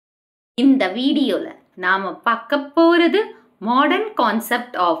இந்த வீடியோல நாம பார்க்க போறது modern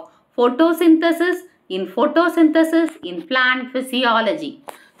concept of photosynthesis in plant physiology.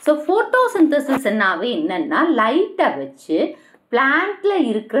 So photosynthesis நாவே என்னன்னா லைட்டை வச்சு பிளான்ட்ல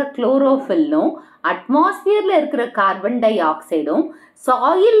இருக்கிற குளோரோஃபில்லும் அட்மாஸ்பியர்ல இருக்கிற கார்பன் டை ஆக்சைடும்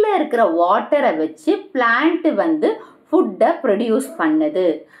சாயில்ல இருக்கிற வாட்டரை வச்சு பிளான்ட் வந்து ஃபுட்டை ப்ரொடியூஸ் பண்ணுது.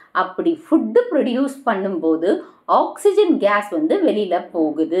 அப்படி ஃபுட்டு ப்ரொடியூஸ் பண்ணும்போது ஆக்சிஜன் கேஸ் வந்து வெளியில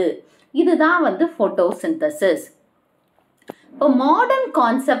போகுது. இதுதான் வந்து ஃபோட்டோசிந்தசிஸ். இப்போ மாடர்ன்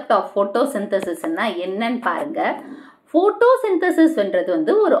கான்செப்ட் ஆஃப் ஃபோட்டோசிந்தசிஸ்னா என்னன்னு பாருங்க. ஃபோட்டோசிந்தசிஸ்ன்றது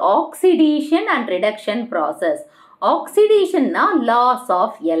வந்து ஒரு oxidation and reduction process. ஆக்சிடேஷன்னா loss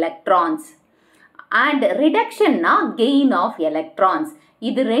of electrons and ரிடக்ஷன்னா gain of electrons.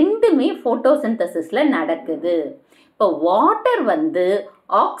 இது ரெண்டுமே ஃபோட்டோசிந்தசிஸ்ல நடக்குது. இப்போ வாட்டர் வந்து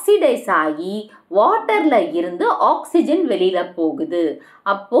ஆக்சிடைஸ் ஆகி வாட்டர்ல இருந்து ஆக்சிஜன் வெளியில போகுது.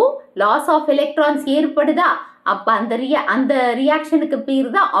 அப்போ லாஸ் ஆஃப் எலக்ட்ரான்ஸ் ஏற்படுதா? அப்ப அந்த ரியாக்ஷனுக்கு பேர்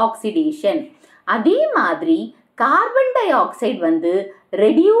தான் ஆக்சிடேஷன். அதே மாதிரி கார்பன் டை ஆக்சைடு வந்து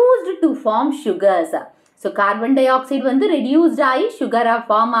reduced to form sugars. So carbon di oxide வந்து ரெடியூஸ்ட் ஆகி சுகராக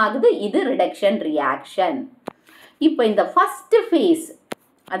ஃபார்ம் ஆகுது. இது ரிடக்ஷன் ரியாக்ஷன். இப்போ இந்த ஃபர்ஸ்ட் ஃபேஸ்,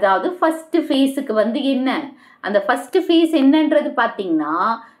 அதாவது ஃபர்ஸ்ட் ஃபேஸுக்கு வந்து என்ன, அந்த ஃபர்ஸ்ட் ஃபேஸ் என்னன்றது பார்த்தீங்கன்னா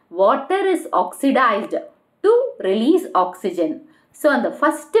water is oxidised to release oxygen. So அந்த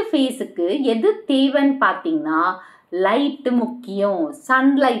ஃபர்ஸ்ட் ஃபேஸுக்கு எது தேவைன்னு பார்த்தீங்கன்னா லைட் முக்கியம்,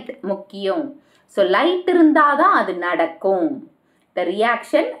 சன்லைட் முக்கியம். ஸோ லைட் இருந்தால் தான் அது நடக்கும். The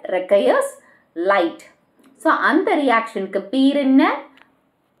reaction requires light. So அந்த ரியாக்ஷனுக்கு பேர் என்ன?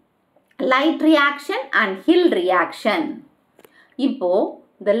 Light reaction and hill reaction. இப்போ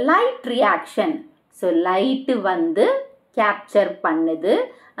the light reaction, so light வந்து கேப்சர் பண்ணுது.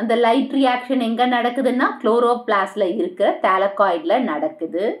 அந்த லைட் ரியாக்ஷன் எங்கே நடக்குதுன்னா குளோரோபிளாஸ்டில் இருக்கிற தாலகாய்டில்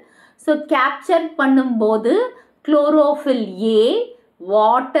நடக்குது. ஸோ கேப்சர் பண்ணும்போது குளோரோஃபில் ஏ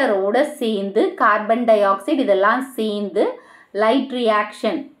வாட்டரோட சேர்ந்து கார்பன் டை ஆக்சைடு இதெல்லாம் சேர்ந்து லைட்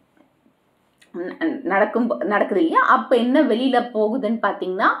ரியாக்ஷன் நடக்குது இல்லையா? அப்போ என்ன வெளியில் போகுதுன்னு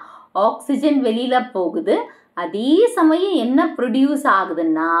பார்த்தீங்கன்னா ஆக்சிஜன் வெளியில் போகுது. அதே சமயம் என்ன ப்ரொடியூஸ்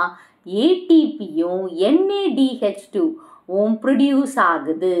ஆகுதுன்னா ஏடிபியும் NADH2வும் ப்ரொடியூஸ்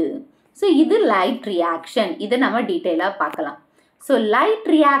ஆகுது. ஸோ இது லைட் ரியாக்ஷன். இதை நம்ம டீட்டெயிலாக பார்க்கலாம். ஸோ லைட்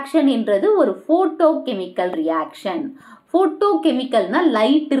ரியாக்ஷன் என்றது ஒரு photo chemical reaction. Photo கெமிக்கல்னால்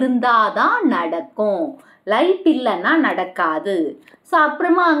light இருந்தால் தான் நடக்கும், லைட் இல்லைன்னா நடக்காது. ஸோ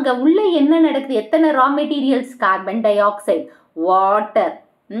அப்புறமா அங்கே உள்ள என்ன நடக்குது? எத்தனை raw materials? Carbon di oxide, water,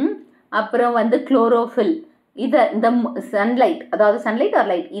 அப்புறம் வந்து குளோரோஃபில், இந்த சன்லைட், அதாவது சன்லைட் ஆர்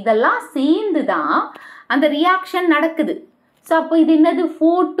லைட், இதெல்லாம் சேர்ந்து தான் அந்த ரியாக்ஷன் நடக்குது. ஸோ அப்போ இது என்னது?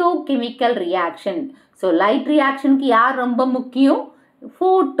 Photo chemical reaction. So light ரியாக்ஷனுக்கு யார் ரொம்ப முக்கியம்?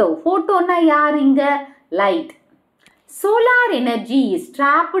 ஃபோட்டோன்னா யார் இங்கே? Light. Solar energy is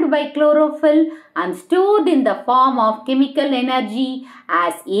trapped by chlorophyll and stored in the form of chemical energy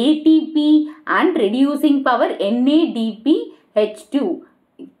as ATP and reducing power NADPH2.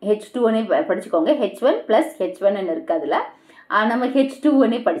 H2 படிச்சுக்கோங்க. H1 plus H1 இருக்கு, அதில் நம்ம H2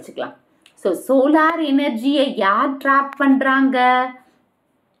 படிச்சுக்கலாம். ஸோ சோலார் எனர்ஜியை யார் ட்ராப் பண்ணுறாங்க?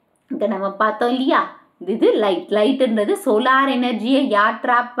 இங்கே நம்ம பார்த்தோம் இல்லையா? இது லைட்ன்றது சோலார் எனர்ஜியை யார்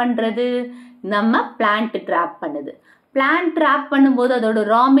ட்ராப் பண்ணுறது? நம்ம பிளான்ட் ட்ராப் பண்ணுது. பிளான்ட் ட்ராப் பண்ணும்போது அதோட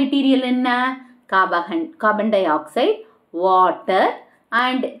ரா மெட்டீரியல் என்ன? Carbon di oxide, water.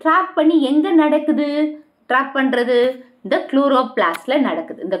 And drop பண்ணி எங்கே நடக்குது? ட்ராப் பண்ணுறது இந்த குளோரோபிளாஸ்டில்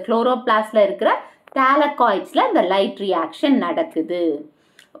நடக்குது. இந்த குளோரோபிளாஸ்டில் இருக்கிற தாலகாய்ட்ஸில் இந்த லைட் ரியாக்ஷன் நடக்குது.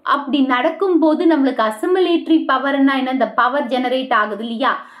 அப்படி நடக்கும்போது நம்மளுக்கு அசிமுலேட்டரி பவர்னா என்ன? இந்த பவர் ஜெனரேட் ஆகுது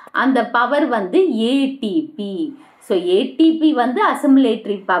இல்லையா? அந்த பவர் வந்து ஏடிபி. ஸோ ஏடிபி வந்து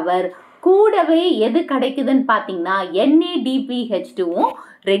அசிமுலேட்டரி பவர். கூடவே எது கிடைக்குதுன்னு பார்த்தீங்கன்னா NADPH2வும்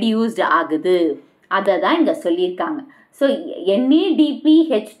ரெடியூஸ்டு ஆகுது. அதை தான் இங்கே சொல்லியிருக்காங்க. ஸோ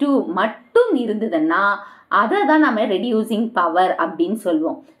NADPH2 மட்டும் இருந்ததுன்னா அதை தான் நம்ம ரெடியூசிங் பவர் அப்படின்னு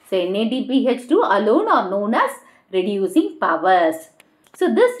சொல்லுவோம். So NADPH2 alone are known as reducing powers. So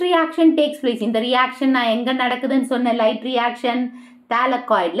this reaction takes place. இந்த ரியாக்ஷன் நான் எங்கே நடக்குதுன்னு சொன்ன லைட் ரியாக்ஷன்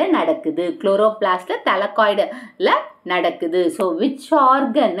தாலகாய்டில் நடக்குது. குளோரோபிளாஸ்டில் தாலகாய்டில் நடக்குது. ஸோ which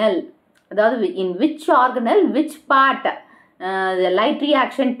organelle, அதாவது in which organelle which part the light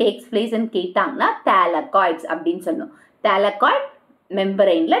reaction takes place ன்னு கேட்டாங்கன்னா தாலகாய்ட்ஸ் அப்படின்னு சொல்லணும். தாலகாய்ட்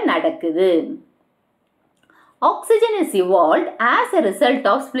மெம்பரைனில் நடக்குது. Oxygen is evolved as a result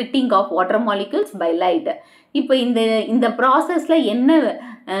of splitting of water molecules by light. இப்போ இந்த ப்ராசஸில் என்ன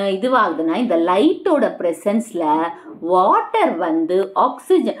இதுவாகுதுன்னா, இந்த லைட்டோட ப்ரெசன்ஸில் வாட்டர் வந்து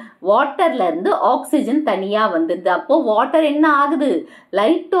வாட்டர்லேருந்து ஆக்சிஜன் தனியாக வந்துடுது. அப்போது வாட்டர் என்ன ஆகுது,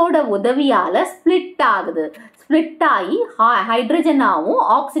 லைட்டோட உதவியால் ஸ்ப்ளிட் ஆகுது. ஸ்ப்ளிட் ஆகி ஹைட்ரஜனாகவும்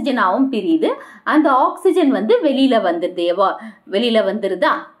ஆக்சிஜனாகவும் பிரியுது. அந்த ஆக்சிஜன் வந்து வெளியில்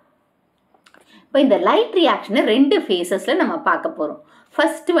வந்துடுதா. இப்போ இந்த லைட் ரியாக்ஷனை 2 ஃபேஸஸில் நம்ம பார்க்க போகிறோம்.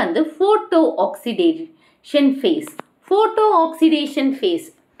 ஃபஸ்ட்டு வந்து ஃபோட்டோ-ஆக்சிடேஷன் ஃபேஸ். ஃபோட்டோ-ஆக்சிடேஷன் ஃபேஸ்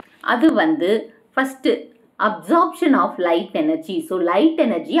அது வந்து first absorption of light energy. So light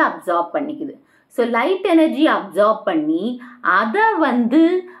energy absorb பண்ணிக்குது. So light energy absorb பண்ணி அதை வந்து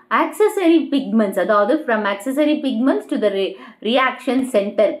ஆக்சசரி பிக்மெண்ட்ஸ், அதாவது from accessory pigments to the reaction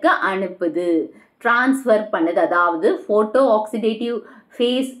சென்டருக்கு அனுப்புது, ட்ரான்ஸ்ஃபர் பண்ணுது. அதாவது ஃபோட்டோ-ஆக்சிடேட்டிவ்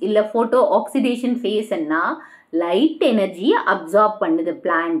ஃபேஸ் இல்லை ஃபோட்டோ-ஆக்சிடேஷன் ஃபேஸ்ன்னா லைட் எனர்ஜியை அப்சார்ப் பண்ணுது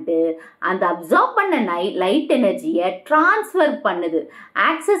பிளான்ட்டு. அந்த அப்சார்ப் பண்ண லைட் எனர்ஜியை ட்ரான்ஸ்ஃபர் பண்ணுது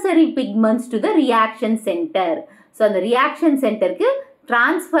accessory pigments to the reaction centre. So அந்த ரியாக்ஷன் சென்டருக்கு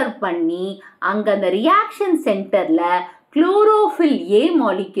ட்ரான்ஸ்ஃபர் பண்ணி அங்கே அந்த ரியாக்ஷன் சென்டரில் குளோரோஃபில் ஏ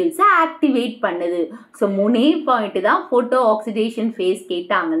மாலிக்யூல்ஸை ஆக்டிவேட் பண்ணுது. ஸோ 3 பாயிண்ட்டு தான் ஃபோட்டோ-ஆக்சிடேஷன் ஃபேஸ்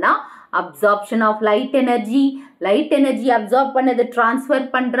கேட்டாங்கன்னா, absorption of light energy absorb பண்ணது ட்ரான்ஸ்ஃபர்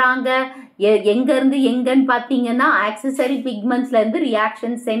பண்ணுறாங்க. எங்கேருந்து எங்கன்னு பார்த்தீங்கன்னா ஆக்சசரி பிக்மெண்ட்ஸ்லேருந்து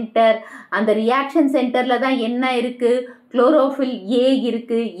ரியாக்ஷன் சென்டர். அந்த ரியாக்ஷன் சென்டரில் தான் என்ன இருக்குது, குளோரோஃபில் ஏ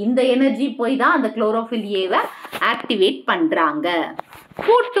இருக்குது. இந்த எனர்ஜி போய் தான் அந்த குளோரோஃபில் ஏவை ஆக்டிவேட் பண்ணுறாங்க.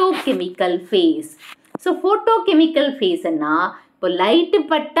 Photochemical face. ஸோ ஃபோட்டோகெமிக்கல் ஃபேஸ்ன்னா இப்போ லைட்டு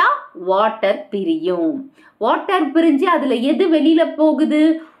பட்டால் வாட்டர் பிரியும். வாட்டர் பிரிஞ்சு அதில் எது வெளியில் போகுது,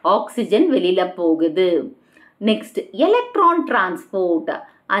 ஆக்சிஜன் வெளியில் போகுது. Next electron transport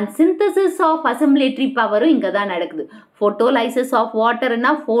and synthesis of அசிமுலேட்டரி பவரும் இங்கே தான் நடக்குது. Photolysis of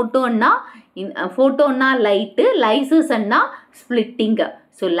வாட்டர்னா ஃபோட்டோன்னா light, லைசிஸ்ன்னா splitting.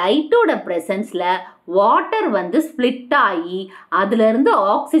 So லைட்டோட ப்ரெசன்ஸில் வாட்டர் வந்து ஸ்ப்ளிட் ஆகி அதுலேருந்து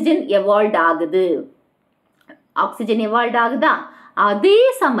ஆக்சிஜன் எவால்வ் ஆகுதா. அதே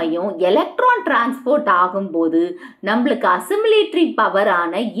சமயம் எலக்ட்ரான் டிரான்ஸ்போர்ட் ஆகும்போது நம்மளுக்கு அசிமுலேட்டரி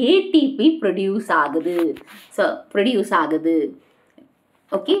பவரான ஏடிபி ப்ரொடியூஸ் ஆகுது.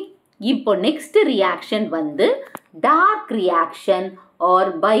 ஓகே, இப்போ நெக்ஸ்ட் ரியாக்ஷன் வந்து dark reaction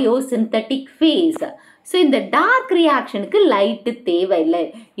R biosynthetic face. So இந்த டார்க் ரியாக்ஷனுக்கு லைட்டு தேவையில்லை.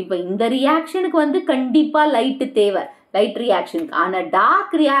 இப்போ இந்த ரியாக்ஷனுக்கு வந்து கண்டிப்பாக லைட்டு தேவை, லைட் ரியாக்ஷனுக்கு. ஆனால்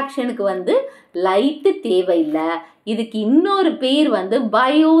டார்க் ரியாக்ஷனுக்கு வந்து லைட்டு தேவையில்லை. இதுக்கு இன்னொரு பேர் வந்து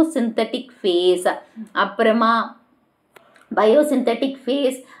பயோசிந்தட்டிக் ஃபேஸ். அப்புறமா பயோசிந்தட்டிக்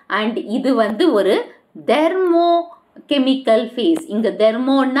ஃபேஸ் அண்ட் இது வந்து ஒரு தெர்மோகெமிக்கல் ஃபேஸ். இங்கே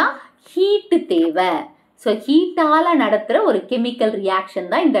தெர்மோன்னா ஹீட்டு தேவை. ஸோ ஹீட்டால் நடத்துகிற ஒரு கெமிக்கல்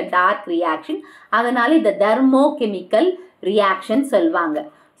ரியாக்ஷன் தான் இந்த டார்க் ரியாக்ஷன். அதனால் இந்த தெர்மோகெமிக்கல் ரியாக்ஷன் சொல்லுவாங்க.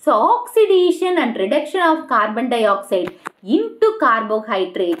 So oxidation and reduction of carbon dioxide into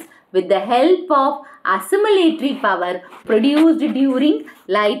carbohydrates with the help of assimilatory power produced during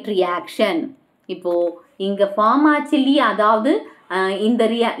light reaction. இப்போ இங்கே ஃபார்ம் ஆச்சு இல்லையா, அதாவது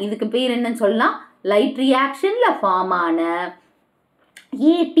இதுக்கு பேர் என்னன்னு சொல்லலாம், லைட் ரியாக்ஷனில் ஃபார்ம் ஆன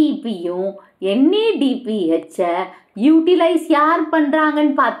ஏடிபியும் என்ஏடிபிஹெச்சை யூட்டிலைஸ் யார்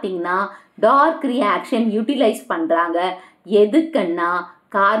பண்ணுறாங்கன்னு பார்த்தீங்கன்னா டார்க் ரியாக்ஷன் யூட்டிலைஸ் பண்ணுறாங்க. எதுக்குன்னா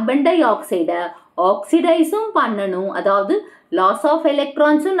கார்பன் டை ஆக்சைடை ஆக்சிடைஸும் பண்ணணும், அதாவது லாஸ் ஆஃப்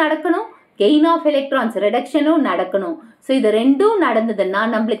எலக்ட்ரான்ஸும் நடக்கணும், கெயின் ஆஃப் எலக்ட்ரான்ஸ் ரிடக்ஷனும் நடக்கணும். ஸோ இது ரெண்டும் நடந்ததுன்னா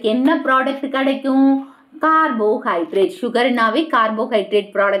நம்மளுக்கு என்ன ப்ராடக்ட் கிடைக்கும், கார்போஹைட்ரேட். சுகர்னாவே கார்போஹைட்ரேட்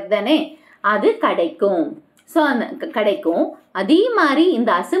ப்ராடக்ட் தானே, அது கிடைக்கும். ஸோ அந்த கிடைக்கும். அதே மாதிரி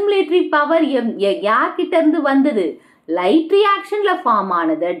இந்த அசிமுலேட்டரி பவர் யார்கிட்ட இருந்து வந்தது, லைட் ரியாக்ஷனில் ஃபார்ம்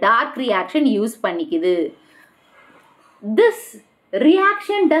ஆனது dark reaction use பண்ணிக்குது. This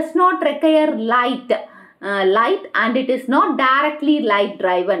reaction does not require light and it is not directly light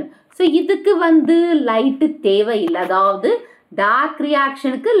driven. So இதுக்கு வந்து லைட்டு தேவையில்லை, அதாவது டார்க்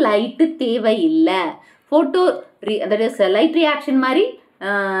ரியாக்ஷனுக்கு லைட்டு தேவையில்லை. that is லைட் ரியாக்ஷன் மாதிரி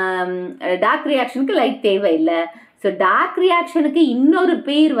டார்க் ரியாக்ஷனுக்கு லைட் தேவையில்லை. ஸோ டார்க் ரியாக்ஷனுக்கு இன்னொரு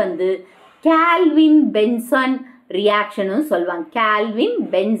பேர் வந்து கால்வின் பென்சன் ரியாக்ஷனும் சொல்லுவாங்க. கால்வின்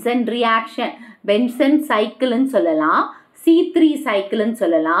பென்சன் ரியாக்ஷன், பென்சன் சைக்கிள்னு சொல்லலாம், C3 சைக்கிள்னு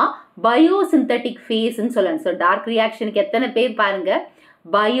சொல்லலாம், பயோசிந்தட்டிக் ஃபேஸ்ன்னு சொல்லலாம். ஸோ டார்க் ரியாக்ஷனுக்கு எத்தனை பேர் பாருங்க,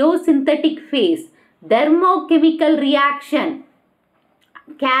 biosynthetic face, தெர்மோகெமிக்கல் reaction,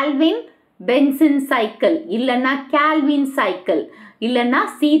 Calvin benzene cycle, இல்லைன்னா கால்வின் சைக்கிள், இல்லைன்னா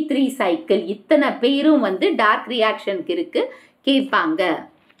C3 சைக்கிள். இத்தனை பேரும் வந்து டார்க் ரியாக்ஷனுக்கு இருக்கு கேட்பாங்க.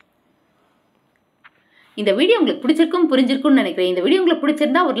 இந்த வீடியோ உங்களுக்கு பிடிச்சிருக்கும் புரிஞ்சிருக்கும்னு நினைக்கிறேன். இந்த வீடியோ உங்களுக்கு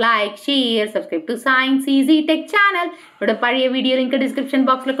பிடிச்சிருந்தா ஒரு like, share, subscribe to science easy tech channel. என்னோட பழைய வீடியோ லிங்க் டிஸ்கிரிப்ஷன்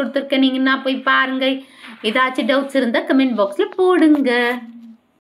பாக்ஸில் கொடுத்துருக்கேன். நீங்கள் போய் பாருங்க. ஏதாச்சும் டவுட்ஸ் இருந்தால் கமெண்ட் பாக்ஸில் போடுங்க.